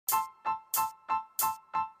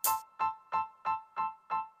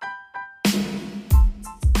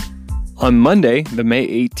On Monday, the May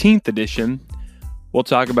 18th edition, we'll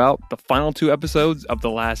talk about the final 2 episodes of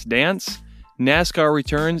The Last Dance, NASCAR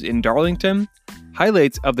returns in Darlington,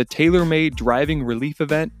 highlights of the tailor-made driving relief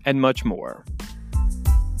event, and much more.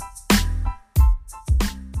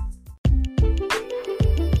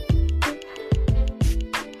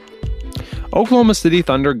 Oklahoma City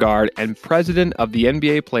Thunder guard and president of the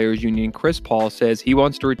NBA Players Union, Chris Paul, says he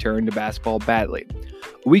wants to return to basketball badly.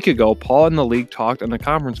 A week ago, Paul and the league talked on a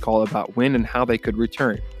conference call about when and how they could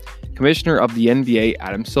return. Commissioner of the NBA,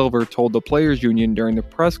 Adam Silver, told the Players Union during the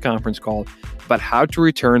press conference call about how to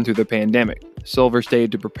return through the pandemic. Silver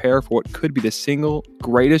stated to prepare for what could be the single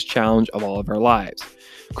greatest challenge of all of our lives.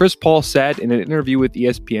 Chris Paul said in an interview with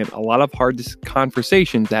ESPN, a lot of hard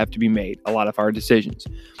conversations have to be made, a lot of hard decisions.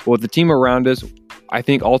 But with the team around us, I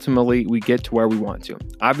think ultimately we get to where we want to.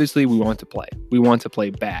 Obviously, we want to play. We want to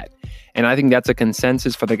play bad. And I think that's a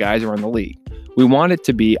consensus for the guys around the league. We want it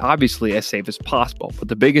to be, obviously, as safe as possible. But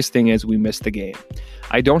the biggest thing is we missed the game.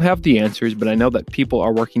 I don't have the answers, but I know that people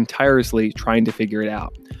are working tirelessly trying to figure it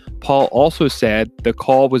out. Paul also said the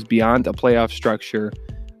call was beyond a playoff structure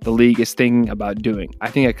the league is thinking about doing. I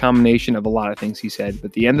think a combination of a lot of things, he said. But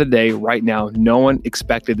at the end of the day, right now, no one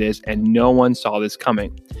expected this and no one saw this coming.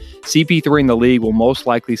 CP3 and the league will most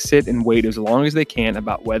likely sit and wait as long as they can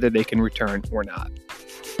about whether they can return or not.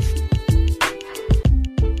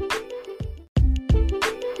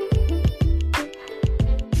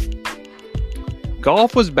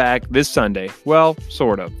 Golf was back this Sunday. Well,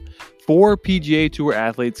 sort of. 4 PGA Tour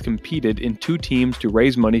athletes competed in 2 teams to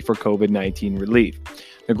raise money for COVID-19 relief.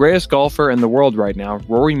 The greatest golfer in the world right now,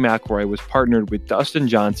 Rory McIlroy, was partnered with Dustin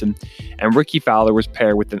Johnson, and Rickie Fowler was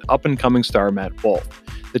paired with an up-and-coming star, Matt Wolff.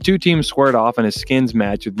 The 2 teams squared off in a skins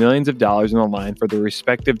match with millions of dollars on the line for their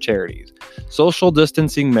respective charities. Social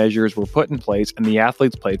distancing measures were put in place, and the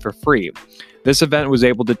athletes played for free. This event was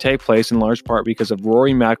able to take place in large part because of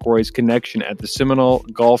Rory McIlroy's connection at the Seminole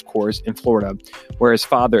Golf Course in Florida, where his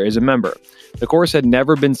father is a member. The course had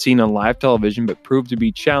never been seen on live television, but proved to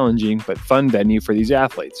be challenging but fun venue for these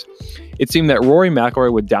athletes. It seemed that Rory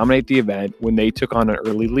McIlroy would dominate the event when they took on an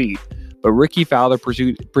early lead, but Rickie Fowler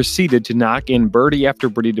proceeded to knock in birdie after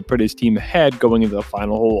birdie to put his team ahead going into the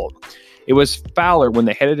final hole. It was Fowler when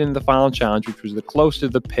they headed into the final challenge, which was the closest to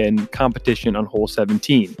the pin competition on hole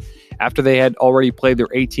 17, after they had already played their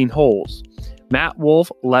 18 holes. Matt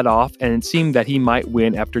Wolff led off, and it seemed that he might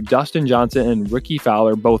win after Dustin Johnson and Rickie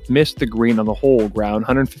Fowler both missed the green on the hole ground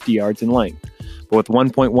 150 yards in length. But with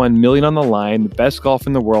 $1.1 million on the line, the best golfer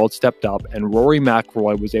in the world stepped up, and Rory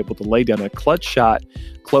McIlroy was able to lay down a clutch shot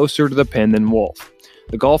closer to the pin than Wolff.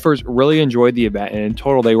 The golfers really enjoyed the event, and in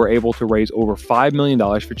total they were able to raise over $5 million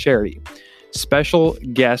for charity. Special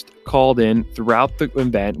guests called in throughout the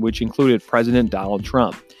event, which included President Donald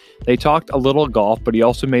Trump. They talked a little golf, but he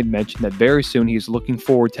also made mention that very soon he's looking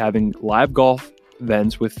forward to having live golf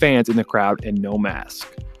events with fans in the crowd and no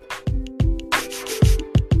mask.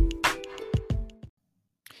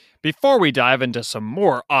 Before we dive into some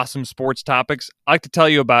more awesome sports topics, I'd like to tell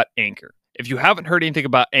you about Anchor. If you haven't heard anything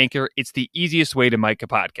about Anchor, it's the easiest way to make a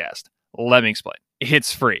podcast. Let me explain.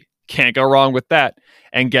 It's free. Can't go wrong with that.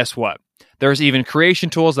 And guess what? There's even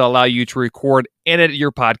creation tools that allow you to record and edit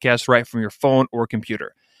your podcast right from your phone or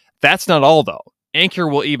computer. That's not all, though. Anchor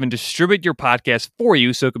will even distribute your podcast for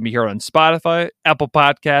you so it can be heard on Spotify, Apple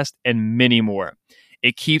Podcasts, and many more.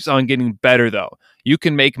 It keeps on getting better, though. You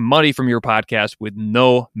can make money from your podcast with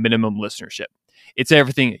no minimum listenership. It's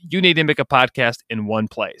everything you need to make a podcast in one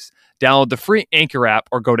place. Download the free Anchor app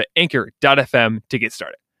or go to anchor.fm to get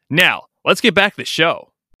started. Now, let's get back to the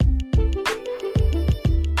show.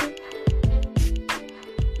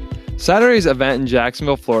 Saturday's event in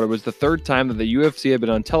Jacksonville, Florida was the 3rd time that the UFC had been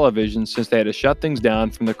on television since they had to shut things down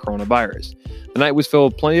from the coronavirus. The night was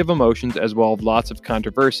filled with plenty of emotions as well as lots of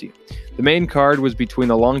controversy. The main card was between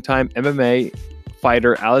the longtime MMA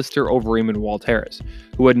fighter Alistair Overeem and Walt Harris,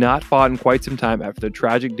 who had not fought in quite some time after the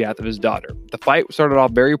tragic death of his daughter. The fight started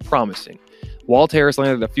off very promising. Walt Harris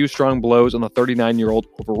landed a few strong blows on the 39-year-old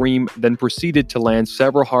Overeem, then proceeded to land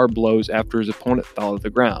several hard blows after his opponent fell to the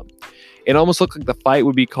ground. It almost looked like the fight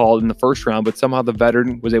would be called in the first round, but somehow the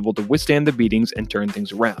veteran was able to withstand the beatings and turn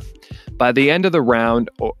things around. By the end of the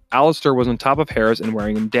round, Alistair was on top of Harris and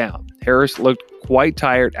wearing him down. Harris looked quite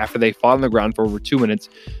tired after they fought on the ground for over 2 minutes,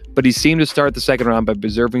 but he seemed to start the second round by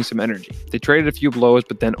preserving some energy. They traded a few blows,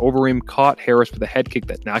 but then Overeem caught Harris with a head kick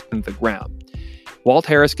that knocked him to the ground. Walt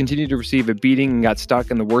Harris continued to receive a beating and got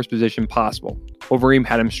stuck in the worst position possible. Overeem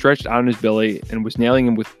had him stretched out on his belly and was nailing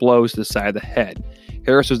him with blows to the side of the head.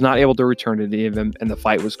 Harris was not able to return to any of them, and the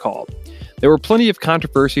fight was called. There were plenty of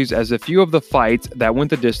controversies as a few of the fights that went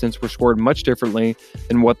the distance were scored much differently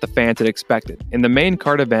than what the fans had expected. In the main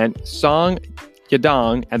card event, Song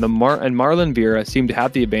Yadong and Marlon Vera seemed to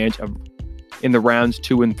have the advantage in the rounds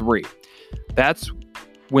 2 and 3. That's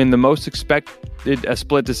when the most expected a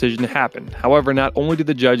split decision happened. However, not only did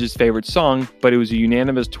the judges favor Song, but it was a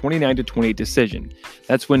unanimous 29-28 decision.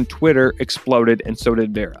 That's when Twitter exploded, and so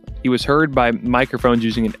did Vera. He was heard by microphones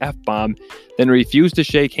using an F-bomb, then refused to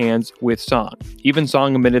shake hands with Song. Even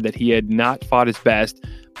Song admitted that he had not fought his best,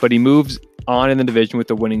 but he moves on in the division with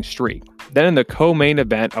a winning streak. Then in the co-main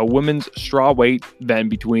event, a women's strawweight event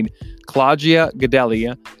between Claudia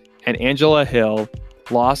Gadelha and Angela Hill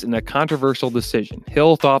lost in a controversial decision.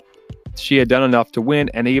 Hill thought she had done enough to win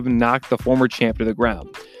and even knocked the former champ to the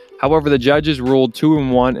ground. However, the judges ruled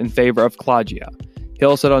 2-1 in favor of Claudia.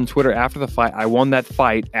 Hill said on Twitter after the fight, "I won that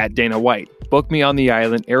fight at Dana White. Book me on the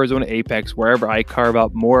island, Arizona Apex, wherever I carve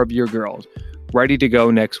out more of your girls. Ready to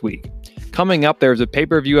go next week." Coming up, there's a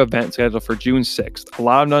pay-per-view event scheduled for June 6th. A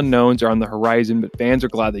lot of unknowns are on the horizon, but fans are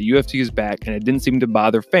glad the UFC is back, and it didn't seem to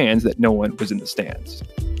bother fans that no one was in the stands.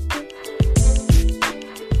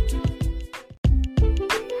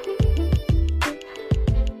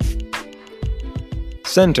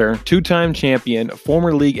 Center, two-time champion,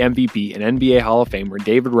 former league MVP, and NBA Hall of Famer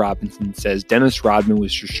David Robinson says Dennis Rodman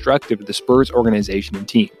was destructive to the Spurs organization and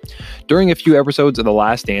team. During a few episodes of The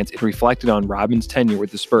Last Dance, it reflected on Rodman's tenure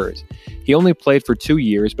with the Spurs. He only played for 2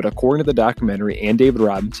 years, but according to the documentary and David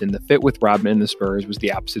Robinson, the fit with Rodman and the Spurs was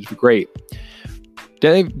the opposite of great.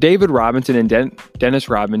 David Robinson and Dennis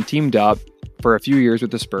Rodman teamed up for a few years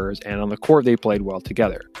with the Spurs, and on the court they played well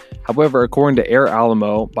together. However, according to Air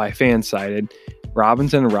Alamo by Fansided,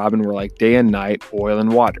 Robinson and Rodman were like day and night, oil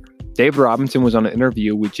and water. David Robinson was on an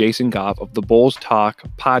interview with Jason Goff of the Bulls Talk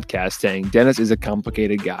podcast saying, "Dennis is a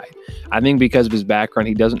complicated guy. I think because of his background,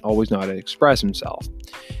 he doesn't always know how to express himself.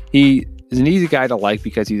 He is an easy guy to like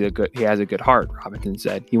because he has a good heart," Robinson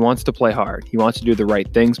said. "He wants to play hard. He wants to do the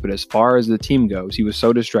right things, but as far as the team goes, he was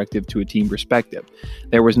so destructive to a team perspective.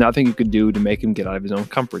 There was nothing you could do to make him get out of his own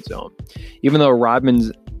comfort zone." Even though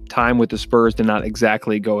Rodman's time with the Spurs did not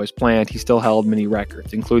exactly go as planned, he still held many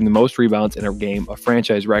records, including the most rebounds in a game, a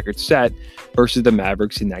franchise record set versus the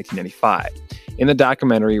Mavericks in 1995. In the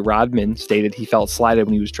documentary, Rodman stated he felt slighted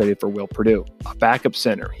when he was traded for Will Perdue, a backup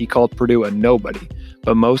center. He called Perdue a nobody,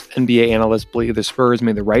 but most NBA analysts believe the Spurs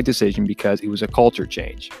made the right decision because it was a culture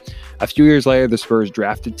change. A few years later, the Spurs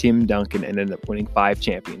drafted Tim Duncan and ended up winning 5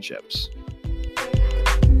 championships.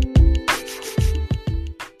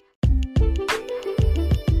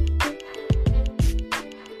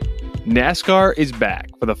 NASCAR is back.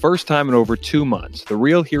 For the first time in over 2 months, the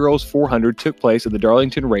Real Heroes 400 took place at the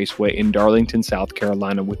Darlington Raceway in Darlington, South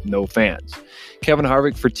Carolina with no fans. Kevin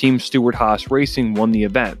Harvick for Team Stewart-Haas Racing won the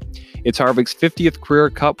event. It's Harvick's 50th career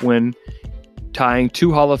Cup win, tying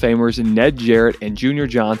 2 Hall of Famers Ned Jarrett and Junior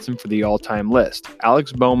Johnson for the all-time list.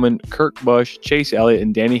 Alex Bowman, Kurt Busch, Chase Elliott,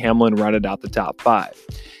 and Denny Hamlin rounded out the top 5.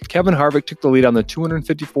 Kevin Harvick took the lead on the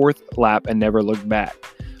 254th lap and never looked back.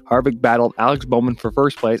 Harvick battled Alex Bowman for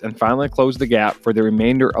first place and finally closed the gap for the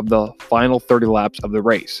remainder of the final 30 laps of the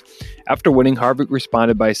race. After winning, Harvick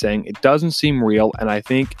responded by saying, "It doesn't seem real, and I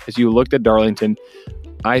think as you looked at Darlington,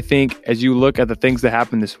 as you look at the things that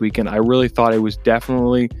happened this weekend, I really thought it was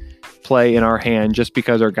definitely play in our hand just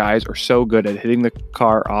because our guys are so good at hitting the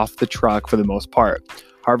car off the truck for the most part."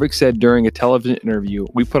 Harvick said during a television interview,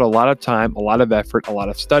 "We put a lot of time, a lot of effort, a lot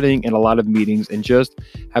of studying, and a lot of meetings, and just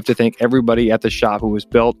have to thank everybody at the shop who has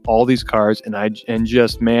built all these cars, and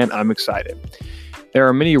I'm excited." There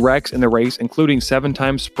are many wrecks in the race, including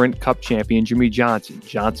 7-time Sprint Cup champion Jimmie Johnson.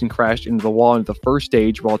 Johnson crashed into the wall into the first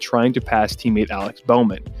stage while trying to pass teammate Alex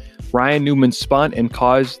Bowman. Ryan Newman spun and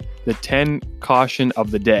caused the 10 caution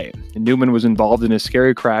of the day. And Newman was involved in a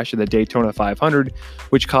scary crash at the Daytona 500,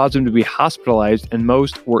 which caused him to be hospitalized, and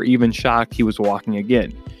most were even shocked he was walking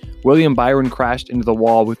again. William Byron crashed into the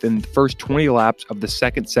wall within the first 20 laps of the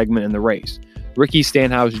second segment in the race. Ricky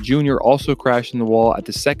Stenhouse Jr. also crashed in the wall at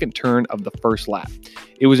the second turn of the first lap.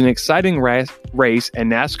 It was an exciting race, and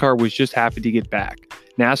NASCAR was just happy to get back.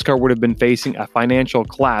 NASCAR would have been facing a financial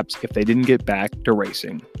collapse if they didn't get back to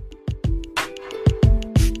racing.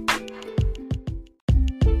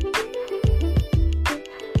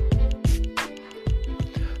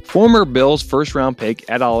 Former Bills first-round pick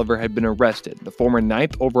Ed Oliver had been arrested, the former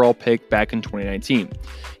 9th overall pick back in 2019.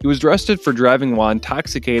 He was arrested for driving while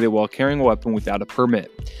intoxicated while carrying a weapon without a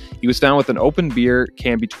permit. He was found with an open beer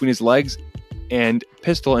can between his legs and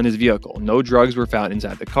pistol in his vehicle. No drugs were found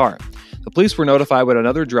inside the car. The police were notified when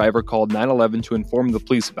another driver called 911 to inform the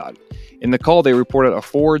police about it. In the call, they reported a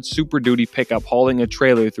Ford Super Duty pickup hauling a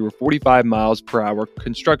trailer through a 45 miles per hour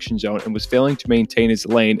construction zone and was failing to maintain his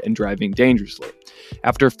lane and driving dangerously.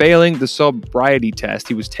 After failing the sobriety test,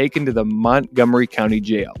 he was taken to the Montgomery County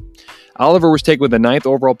Jail. Oliver was taken with the 9th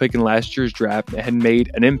overall pick in last year's draft and had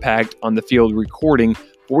made an impact on the field, recording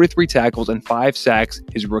 43 tackles and 5 sacks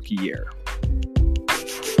his rookie year.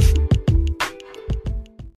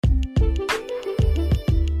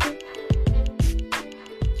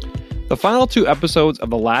 The final 2 episodes of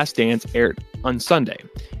The Last Dance aired on Sunday.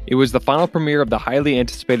 It was the final premiere of the highly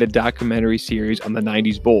anticipated documentary series on the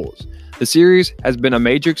 90s Bulls. The series has been a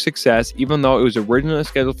major success even though it was originally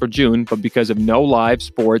scheduled for June, but because of no live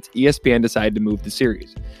sports, ESPN decided to move the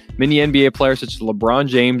series. Many NBA players such as LeBron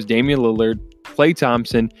James, Damian Lillard, Klay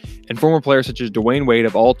Thompson, and former players such as Dwayne Wade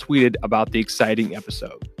have all tweeted about the exciting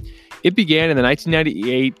episode. It began in the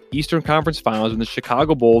 1998 Eastern Conference Finals when the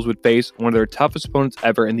Chicago Bulls would face one of their toughest opponents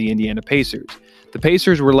ever in the Indiana Pacers. The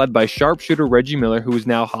Pacers were led by sharpshooter Reggie Miller, who is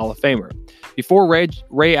now Hall of Famer. Before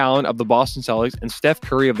Ray Allen of the Boston Celtics and Steph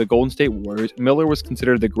Curry of the Golden State Warriors, Miller was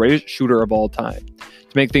considered the greatest shooter of all time.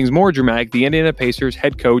 To make things more dramatic, the Indiana Pacers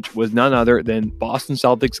head coach was none other than Boston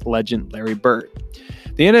Celtics legend Larry Bird.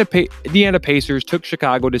 The Indiana Pacers took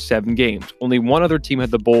Chicago to 7 games. Only one other team had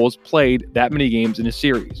the Bulls played that many games in a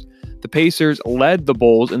series. The Pacers led the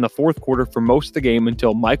Bulls in the fourth quarter for most of the game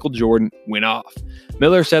until Michael Jordan went off.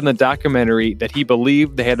 Miller said in the documentary that he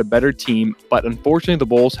believed they had a better team, but unfortunately the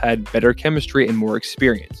Bulls had better chemistry and more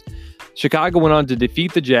experience. Chicago went on to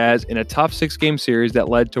defeat the Jazz in a tough 6-game series that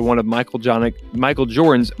led to one of Michael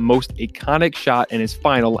Jordan's most iconic shot in his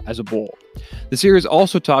final as a Bull. The series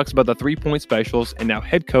also talks about the three-point specialist and now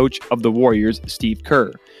head coach of the Warriors, Steve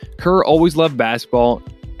Kerr. Kerr always loved basketball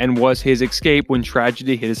and was his escape when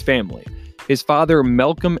tragedy hit his family. His father,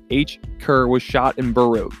 Malcolm H. Kerr, was shot in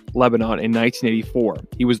Beirut, Lebanon in 1984.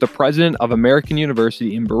 He was the president of American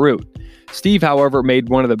University in Beirut. Steve, however, made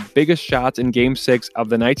one of the biggest shots in Game 6 of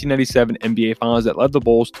the 1997 NBA Finals that led the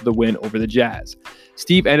Bulls to the win over the Jazz.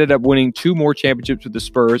 Steve ended up winning 2 more championships with the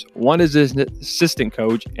Spurs, 1 as his assistant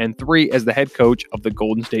coach and 3 as the head coach of the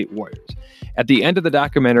Golden State Warriors. At the end of the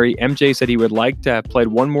documentary, MJ said he would like to have played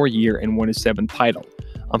 1 more year and won his 7th title.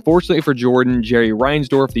 Unfortunately for Jordan, Jerry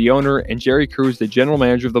Reinsdorf, the owner, and Jerry Cruz, the general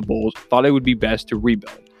manager of the Bulls, thought it would be best to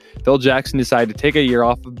rebuild. Phil Jackson decided to take a year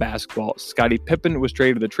off of basketball. Scottie Pippen was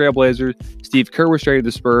traded to the Trailblazers, Steve Kerr was traded to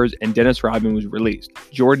the Spurs, and Dennis Rodman was released.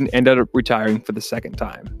 Jordan ended up retiring for the 2nd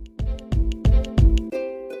time.